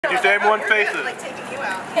You same one faces. Okay.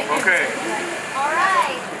 All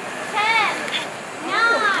right. 10, 9,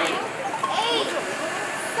 8,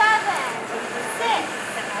 7, 6,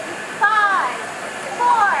 5,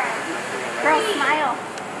 4, 3, Girl, smile.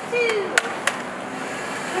 2,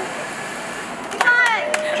 1.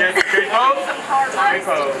 Change pose. Change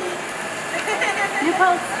pose. New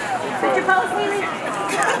pose. What's your pose, Haley?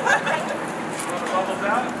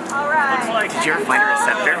 All right. Did you ever find a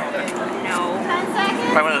receptor? No. 10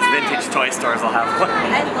 seconds. Probably one of those vintage toy stores will have one.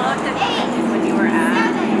 I loved it when you were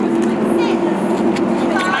at. 7, 6,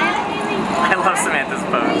 5, I love Samantha's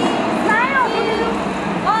pose. 1.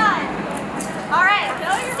 All right.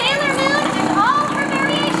 Sailor Moon and all her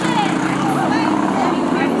variations.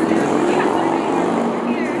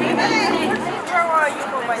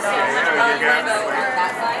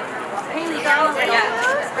 Haley, down a little.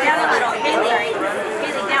 Down a little. Haley,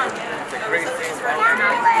 down.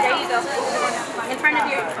 There you go. In front of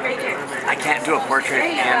your, right here. I can't do a portrait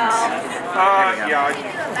There you and... Yeah.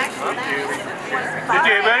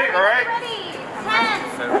 You ready? All right. Ready?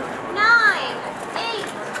 10, 9, 8,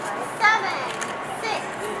 7, 6,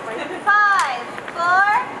 5,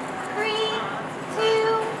 4, 3,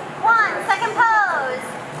 2, 1. Second pose.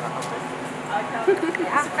 10,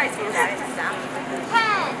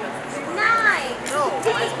 9,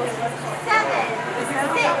 8, 7,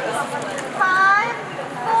 6, 5,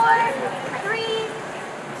 4, 3,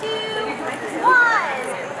 2, 1.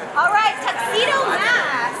 All right, tuxedo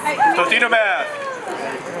mask. Tuxedo mask.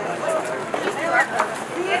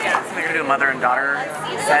 So they're going to do a mother and daughter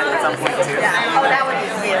set at some point too. Oh, that would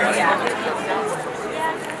be weird, yeah.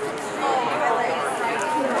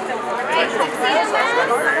 All right, tuxedo mask.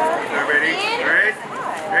 Ready? Ready?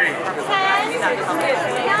 Ready. 10, 9,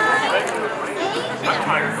 8, 7,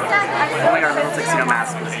 Oh my god, little tuxedo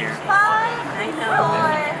mask was here. 5,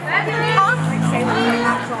 4, 3, 2,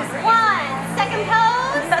 1. Second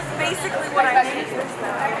pose. That's basically what I need.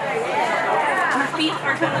 Her feet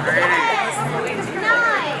are going to 9,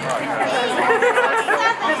 8,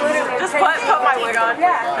 7, just put my wig on. 5,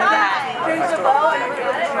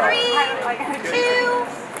 3, 2,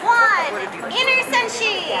 1. Inner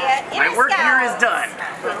senshi. My work here is done.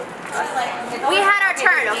 We had our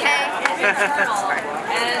turn, okay?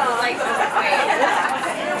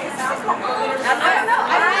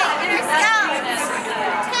 Alright, inner scout.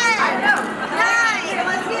 10, 9,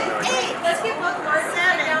 8, 7.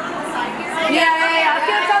 Yeah. Let's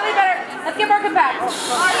get something better. Let's get more compact. Oh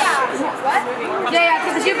yeah. What? Yeah.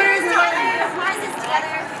 Get the Jupiters and what? Prizes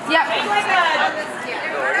together. Yep.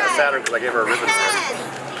 It's sadder because I gave her a ribbon. 10,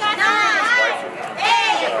 9,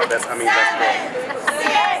 8, That's 7, 6,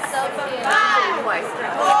 5,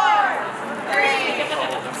 4, 3,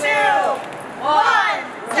 2,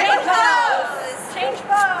 1. Change pose. Change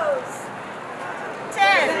pose.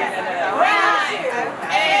 10, 9,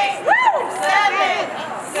 8, 7,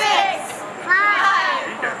 6,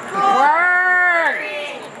 5, 4, Work.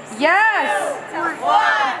 3, Yes. 1.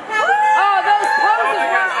 Oh, those poses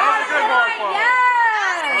were one.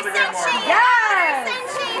 Yes. Senshi. Yes.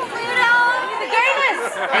 Senshi. Pluto. The gayness.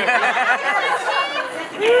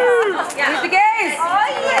 He's the gays. Oh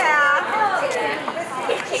yeah.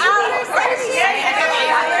 Outer Senshi.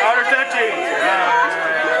 Outer Senshi.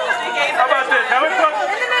 How about this? How about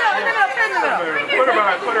In the middle. Put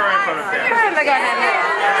her right in front of Put them. her in the garden.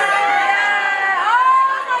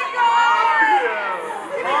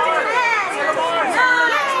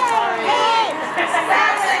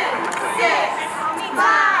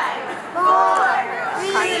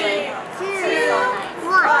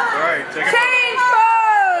 Alright, take it. Change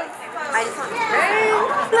pose.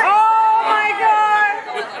 Oh my God.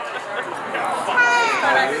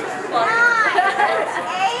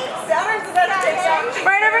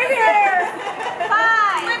 Right over here. 5,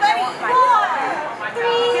 4,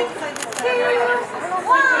 3, 2,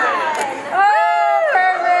 1. Oh,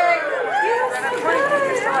 perfect.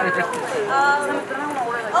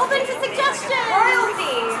 Open to suggestions.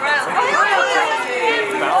 Royalty.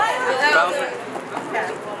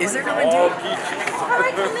 Is there going to Right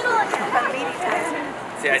in the middle of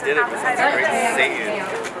See, I did it with such a great Satan.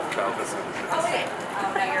 Bowser.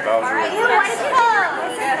 What is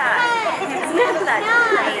pose? 10, 9,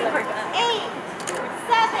 8,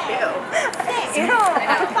 7, 6,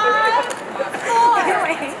 5, 4,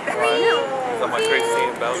 3, So much great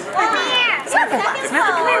seeing Bowser. 1. Second pose.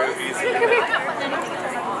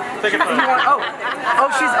 Take it from Oh,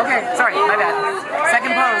 she's... Okay, sorry, my bad.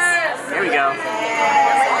 Second pose. There we go. 9,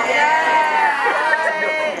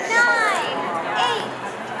 8,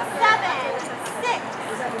 7, 6,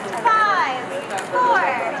 5, 4,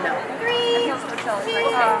 3,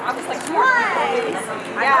 2,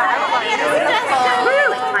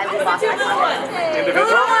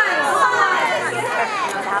 Individual?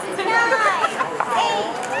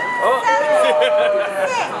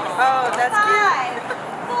 Oh, that's cute.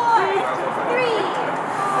 4, 3,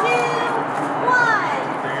 2, 1.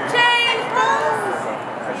 Change pose.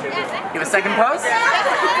 You have a second pose?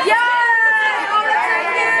 Yeah!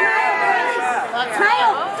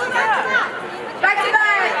 Smile. Back to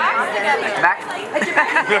back. Back.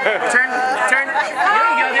 Turn. There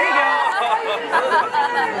you go.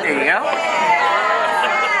 There you go.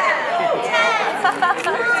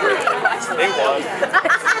 They won.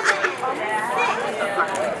 7, 6,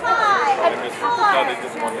 5, 4,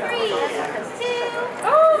 3, 2,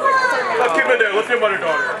 1. Let's keep it there. Let's get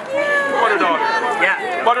mother-daughter. Mother-daughter. Yeah.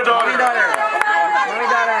 Mother-daughter. Mommy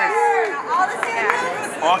daughters. All the Sailor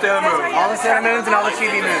Moons. All Sailor Moon. All the Sailor Moons and all the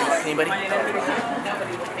Chibi Moons. Anybody?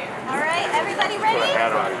 All right, everybody ready?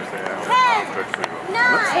 10,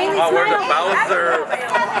 9, Oh, where the Bowser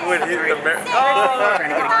would hit the mirror. 5,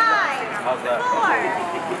 4,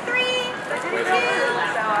 3, 2,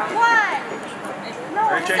 1.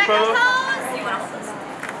 Ready, change Second pose? pose.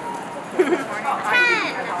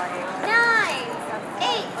 10, 9,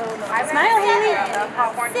 8, Smile, Haley.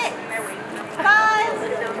 6, 5,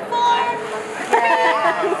 4,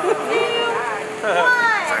 3, 2, 1.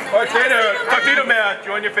 All right, Totino Man,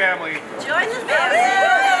 join your family. Join the family.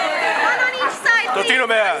 One on each side, please. Totino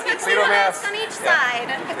Man. Totino mask on each side.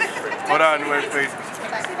 Hold on, wait, please.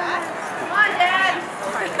 Come on, Dad.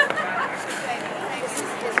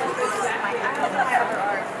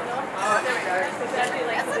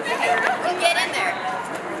 That's okay. You get in there.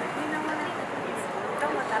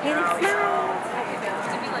 Haley, smile.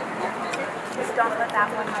 Just don't let that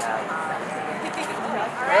one go.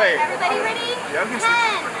 All right, everybody ready? 10,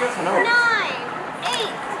 9, 8,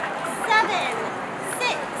 7,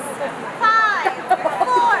 6, 5,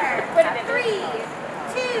 4, 3,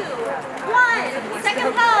 2, 1. Second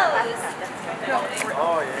pose.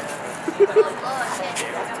 Oh, yeah.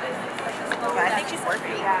 I think she's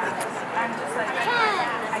working. 10,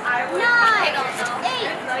 9, 8,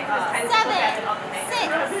 7, 6,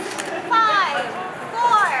 5,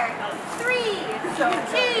 4, 3,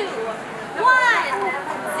 2, 1,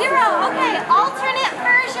 0. Okay, alternate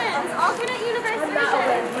versions. Alternate universe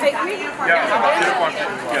versions. Yeah,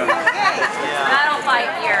 Battle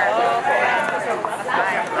fight here.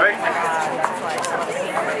 All right.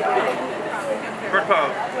 First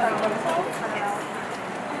pose.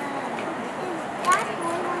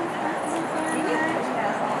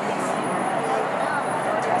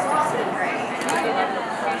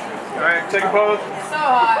 All right, second pose. So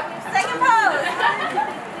hot. Second pose.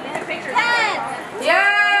 10,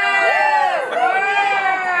 Yeah!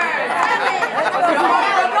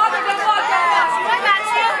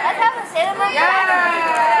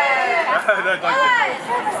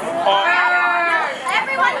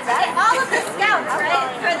 everyone, all of the scouts, right?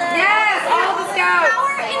 For the Yes, all the scouts.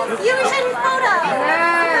 power infusion photo. Come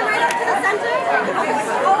right up to the center.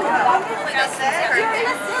 You're in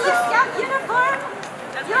a Sailor Scout uniform.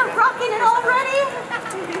 You're rocking it already.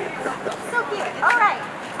 So cute. All right,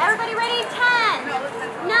 everybody ready? 10,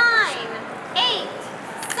 9, 8,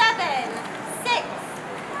 7, 6,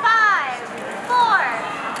 5, 4,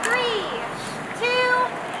 3, 2,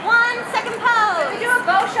 1. Second pose. Do a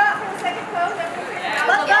bow shot for the second pose.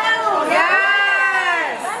 Let's go.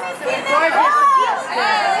 Yes! Let me see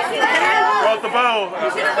that. Well, the bow.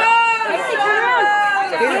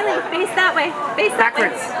 Face that way. Face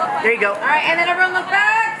Backwards. There you go. All right, and then everyone look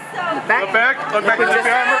back. Back. Look back to the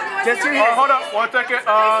camera. Just your Oh, head. hold up, 1 second.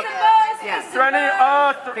 Yeah. Serenity,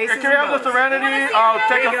 Faces can you have the and bows. Serenity?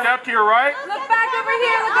 Take a step to your right. Look back over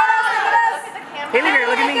here. Look at us. Look at us. Haley, here,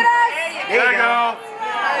 look at me. Look at us. There you go.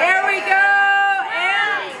 There we go.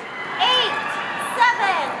 And 8,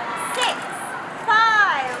 7, 6,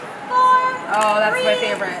 5, 4, oh, that's my 3,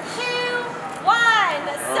 favorite. 2, 1.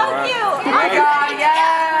 So cute. Oh my God,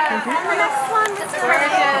 yes. And the next one is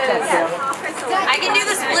Gorgeous. I can do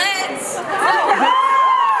the splits.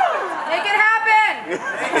 Make it happen. It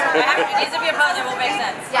needs to be a pose that will make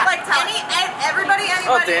sense. Yeah. Like everybody,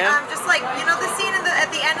 anybody, Dan. just like, you know the scene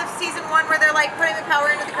at the end of season 1 where they're like putting the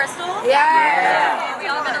power into the crystal? Yeah. Are we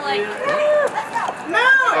all gonna like?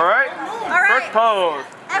 All right. First pose.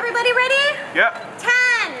 Everybody ready? Yep.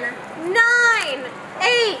 10, 9,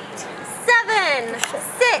 8, 7,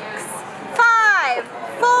 6, 5,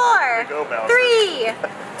 4, 3,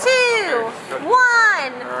 2, 1,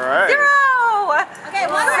 right. 0. Okay,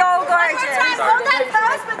 one more time. Hold that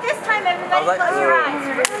pose, but this time everybody close your eyes.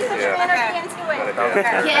 Really put your energy into it.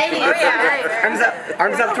 Thumbs up.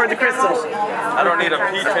 Arms up toward the crystal. I don't need a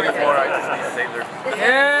peach anymore. I just need a sailor.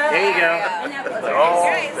 There you go. Oh.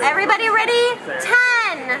 Everybody ready?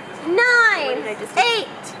 10, 9, 8,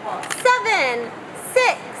 7,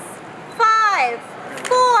 6, 5,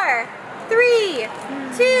 4, 3,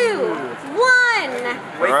 2, 1.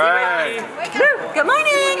 Right. Good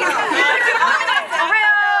morning.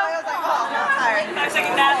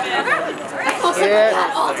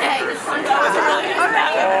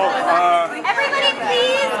 Everybody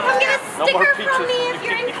please come get a sticker from me if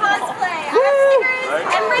you're in cosplay. I have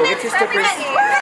stickers and ribbons for everybody.